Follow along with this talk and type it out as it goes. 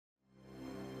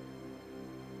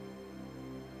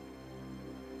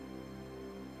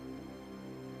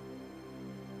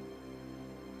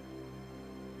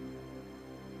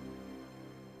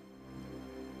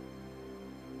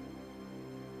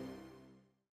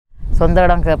சொந்த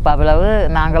இடம் கேப்பாபிளவு.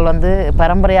 நாங்கள் வந்து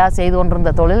பரம்பரையாக செய்து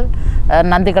கொண்டிருந்த தொழில்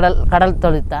நந்தி கடல்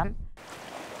தொழில் தான்.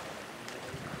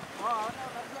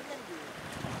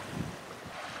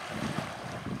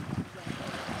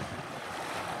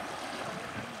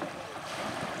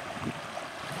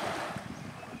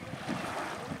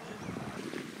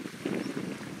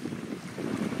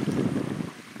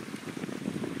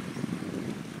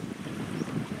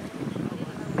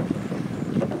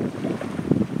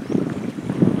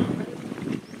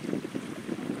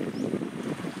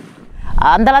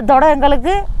 அந்தளத்தோடு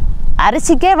எங்களுக்கு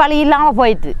அரிசிக்கே வழி இல்லாமல்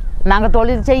போயிட்டு நாங்கள்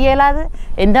தொழில் செய்ய இயலாது.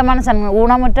 எந்த மனுஷன்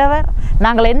ஊனமுற்றவர்,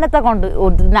 நாங்கள் என்னத்தை கொண்டு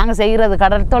நாங்கள் செய்கிறது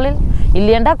கடல் தொழில்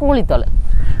இல்லையண்டா கூலி தொழில்.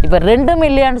 இப்போ ரெண்டும்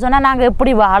இல்லையான்னு சொன்னால் நாங்கள்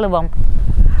எப்படி வாழுவோம்?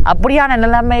 அப்படியான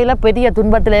நிலைமையில் பெரிய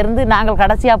துன்பத்திலேருந்து நாங்கள்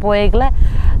கடைசியாக போய்க்கல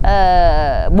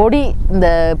பொடி இந்த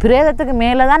பிரேதத்துக்கு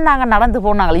மேலே தான் நாங்கள் நடந்து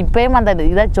போனாங்க. இப்போயும் அந்த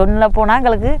இதை சொல்ல போனால்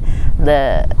எங்களுக்கு இந்த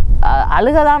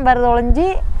அழுகை தான் வருது ஒழிஞ்சி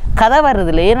கதை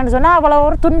வருது இல்லை. ஏன்னு சொன்னால் அவ்வளோ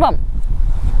ஒரு துன்பம்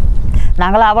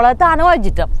நாங்கள் அவ்வளோத்தான்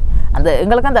அனுபவிச்சிட்டோம். அந்த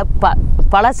எங்களுக்கு அந்த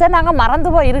பழசை நாங்கள் மறந்து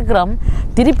போய் இருக்கிறோம்.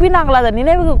 திருப்பி நாங்கள் அதை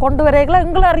நினைவுக்கு கொண்டு வரையில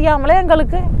எங்களை அறியாமலே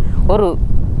எங்களுக்கு ஒரு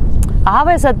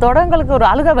ஆவேசத்தோடு எங்களுக்கு ஒரு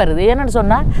அழுகை வருது. ஏன்னு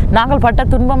சொன்னால் நாங்கள் பட்ட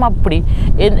துன்பம் அப்படி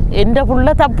எந்த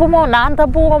புள்ள தப்புமோ, நான்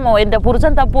தப்புவோமோ, எந்த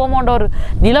புருஷன் தப்புவோமோன்ற ஒரு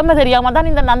நிலைமை தெரியாமல்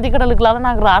தான் இந்த நந்தி கடலுக்குள்ளால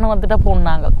நாங்கள் இராணுவத்திட்ட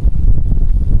போனாங்க.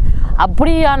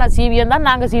 அப்படியான சீவியம் தான்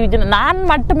நாங்கள் சீவிச்சோம். நான்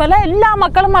மட்டுமல்ல, எல்லா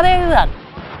மக்களும் அதே இதுதான்.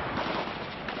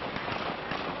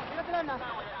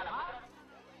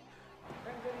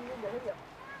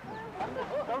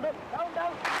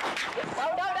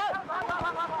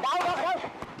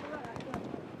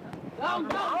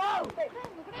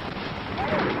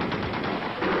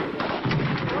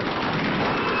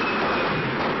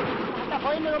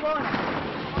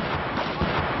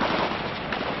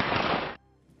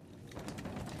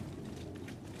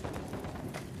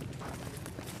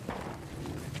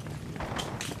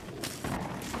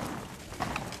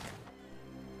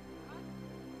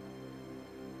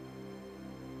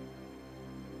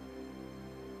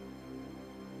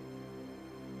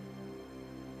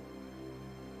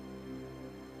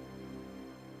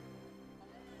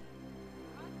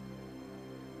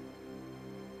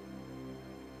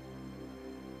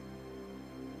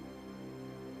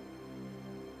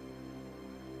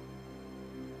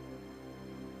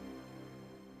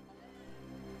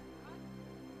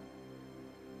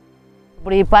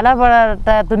 இப்படி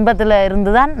பலப்பட்ட துன்பத்தில்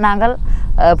இருந்து தான் நாங்கள்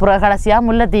கடைசியாக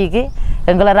முல்லைத்தீக்கு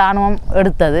எங்களை இராணுவம்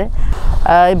எடுத்தது.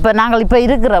 இப்போ நாங்கள் இப்போ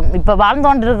இருக்கிறோம், இப்போ வாழ்ந்து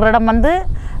கொண்டு இருக்கிற இடம் வந்து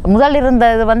முதல்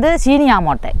இருந்தது வந்து சீனியா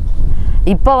மோட்டை,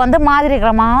 இப்போ வந்து மாதிரி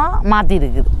கிராமமாக மாற்றி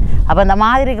இருக்குது. அப்போ இந்த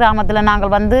மாதிரி கிராமத்தில்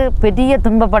நாங்கள் வந்து பெரிய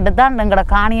துன்பப்பட்டு தான் எங்களோட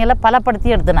காணிகளை பலப்படுத்தி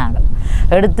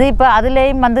எடுத்து இப்போ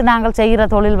அதுலேயும் வந்து நாங்கள் செய்கிற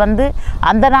தொழில் வந்து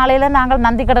அந்த நாளையில் நாங்கள்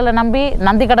நந்திக்கடலை நம்பி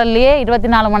நந்திக்கடல்லையே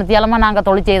 24 மணி நேரமாக நாங்கள்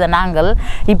தொழில் செய்த நாங்கள்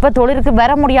இப்போ தொழிலுக்கு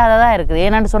வர முடியாததாக இருக்குது.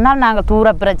 ஏன்னு சொன்னால் நாங்கள்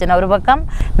தூர பிரச்சனை ஒரு பக்கம்,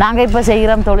 நாங்கள் இப்போ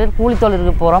செய்கிற தொழில் கூலி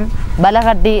தொழிலுக்கு போகிறோம், பலை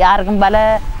கட்டி யாருக்கும் பலை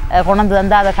கொண்டு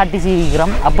வந்து அதை கட்டி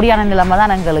சீவிக்கிறோம். அப்படியான நிலைமை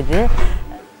தான் எங்களுக்கு.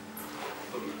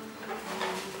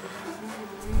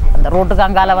 அந்த ரோட்டுக்கு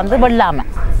அங்கால வந்து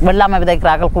வெள்ளாமை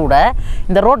விதைக்கிறார்கள் கூட,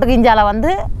 இந்த ரோட்டுக்கு இஞ்சால வந்து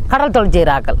கடல் தொழில்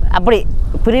செய்கிறார்கள். அப்படி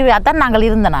பிரிவாகத்தான் நாங்கள்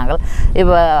நாங்கள்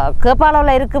இப்போ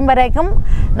கேப்பாளவில் இருக்கும் வரைக்கும்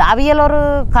இந்த அவியல் ஒரு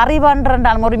கறி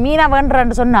வேண்டுன்றாலும் ஒரு மீனை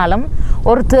வேண்டுன்னு சொன்னாலும்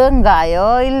ஒரு தேங்காயோ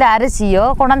இல்லை அரிசியோ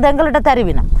கொண்டாந்து எங்கள்கிட்ட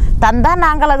தருவினோம் தந்தால்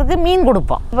நாங்கள் அதுக்கு மீன்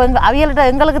கொடுப்போம். இப்போ அவியல்கிட்ட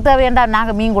எங்களுக்கு தேவையாண்டா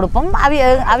நாங்கள் மீன் கொடுப்போம்.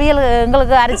 அவியல்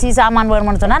எங்களுக்கு அரிசி சாமான்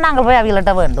வேணும்னு சொன்னால் நாங்கள் போய்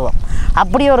அவியல்கிட்ட வேண்டுவோம்.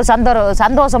 அப்படி ஒரு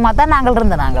சந்தோஷமாக தான்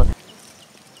நாங்கள் நாங்கள்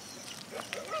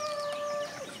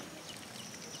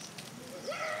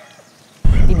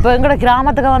இப்போ எங்களோட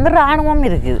கிராமத்துக்கு வந்து இராணுவம்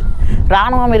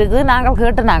இருக்குது. நாங்கள்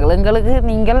கேட்டுனாங்கள் எங்களுக்கு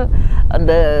நீங்கள்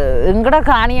அந்த எங்களோட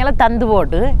காணிகளை தந்து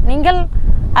போட்டு நீங்கள்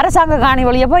அரசாங்க காணி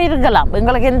வழியாக போய் இருக்கலாம்,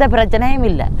 எங்களுக்கு எந்த பிரச்சனையும்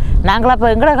இல்லை. நாங்கள் அப்போ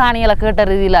எங்களோட காணிகளை கேட்ட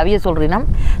ரீதியில் அவிய சொல்கிறோம்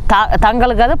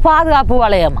தங்களுக்கு அது பாதுகாப்பு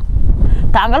வளையமா,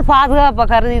 தாங்கள் பாதுகாப்பை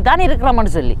கருதி தான்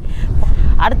இருக்கிறோம்னு சொல்லி.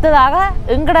 அடுத்ததாக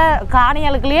எங்களோட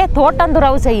காணிகளுக்குள்ளேயே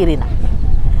தோட்டந்துறவு செய்கிறீனா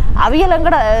அவியல்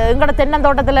எங்களோட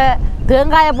தென்னந்தோட்டத்தில்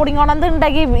தேங்காயை பிடிங்கொண்டு வந்து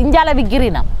இன்றைக்கு இஞ்சால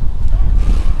விற்கிறீனா,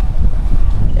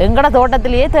 எங்களோட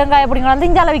தோட்டத்திலேயே தேங்காயை பிடிங்கொண்டு வந்து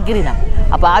இஞ்சால விற்கிறீனா.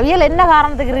 அப்போ அவியல் என்ன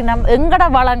காரணத்துக்குறீனா எங்களோட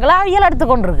வளங்களை அவியல்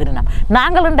எடுத்துக்கொண்டு இருக்கிறீனா,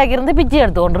 நாங்கள் இன்றைக்கு இருந்து பிச்சை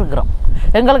எடுத்துக்கொண்டு இருக்கிறோம்.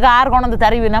 எங்களுக்கு ஆறு கொண்டு வந்து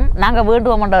தருவினம், நாங்கள்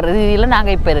வேண்டுவோம்ன்ற ரீதியில்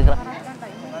நாங்கள் இப்போ இருக்கிறோம்.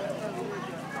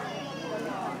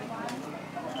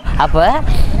 அப்போ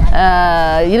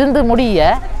இருந்து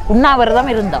முடிய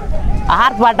உண்ணாவிரதம் இருந்தோம்,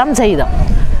 ஆர்ப்பாட்டம் செய்தோம்,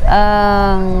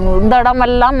 இந்த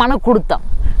இடமெல்லாம் மனு கொடுத்தோம்.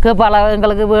 கேப்பாளவு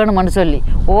எங்களுக்கு வேணுமென்னு சொல்லி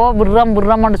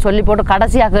விடுறோம்னு சொல்லி போட்டு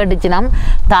கடைசியாக கேட்டுச்சுனா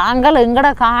தாங்கள் எங்களோட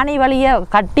காணி வழியை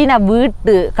கட்டின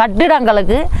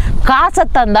கட்டிடங்களுக்கு காசை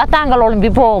தந்தால் தாங்கள் ஒழும்பி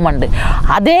போவோமண்டு.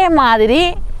 அதே மாதிரி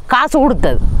காசு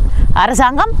கொடுத்தது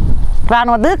அரசாங்கம்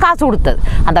இராணுவத்துக்கு காசு கொடுத்தது.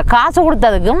 அந்த காசு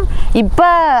கொடுத்ததுக்கும் இப்போ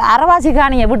அரவாசி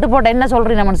காணியை விட்டு போட்ட என்ன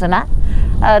சொல்கிறீங்கன்னு சொன்னால்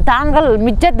தாங்கள்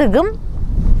மிச்சத்துக்கும்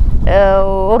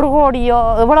 1 கோடியோ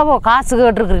இவ்வளவோ காசு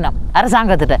கேட்டுருக்குறீங்க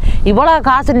அரசாங்கத்திட்ட. இவ்வளோ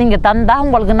காசு நீங்கள் தந்தால்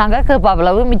உங்களுக்கு நாங்கள்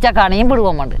கேப்பாப்பிளவு மிச்ச காணியும்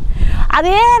விடுவோமாண்டு.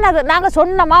 அதே நாங்கள்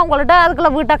சொன்னோமா உங்கள்கிட்ட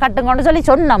அதுக்குள்ளே வீட்டை கட்டுங்கன்னு சொல்லி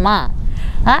சொன்னோமா?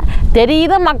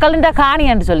 தெரியுது மக்களின் காணி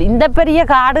என்று சொல்லி இந்த பெரிய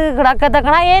காடு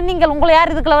கிடக்கத்தக்கனா ஏன் நீங்கள் உங்களை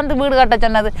யார் இதுக்குள்ள வந்து வீடு கட்ட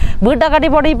சொன்னது? வீட்டை கட்டி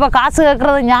போட்டு இப்போ காசு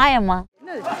கேட்கறது நியாயமா?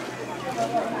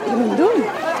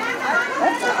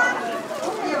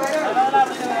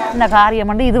 இந்த காரியம்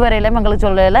வந்து இதுவரையிலும் எங்களுக்கு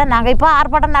சொல்லலை. நாங்கள் இப்போ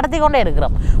ஆர்ப்பாட்டம் நடத்தி கொண்டே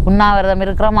இருக்கிறோம், உண்ணாவிரதம்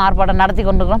இருக்கிறோம், ஆர்ப்பாட்டம் நடத்தி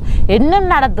கொண்டு இருக்கிறோம், இன்னும்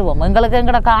நடத்துவோம். எங்களுக்கு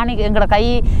எங்களோட காணி எங்களோட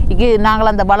கைக்கு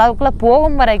நாங்கள் அந்த வளவுக்குள்ளே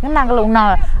போகும் வரைக்கும் நாங்கள்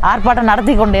ஆர்ப்பாட்டம்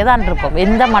நடத்தி கொண்டே தான் இருப்போம்.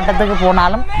 எந்த மட்டத்துக்கு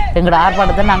போனாலும் எங்களோட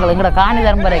ஆர்ப்பாட்டத்தை நாங்கள் எங்களோட காணி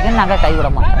தரும் வரைக்கும் நாங்கள் கைவிட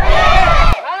மாட்டோம்.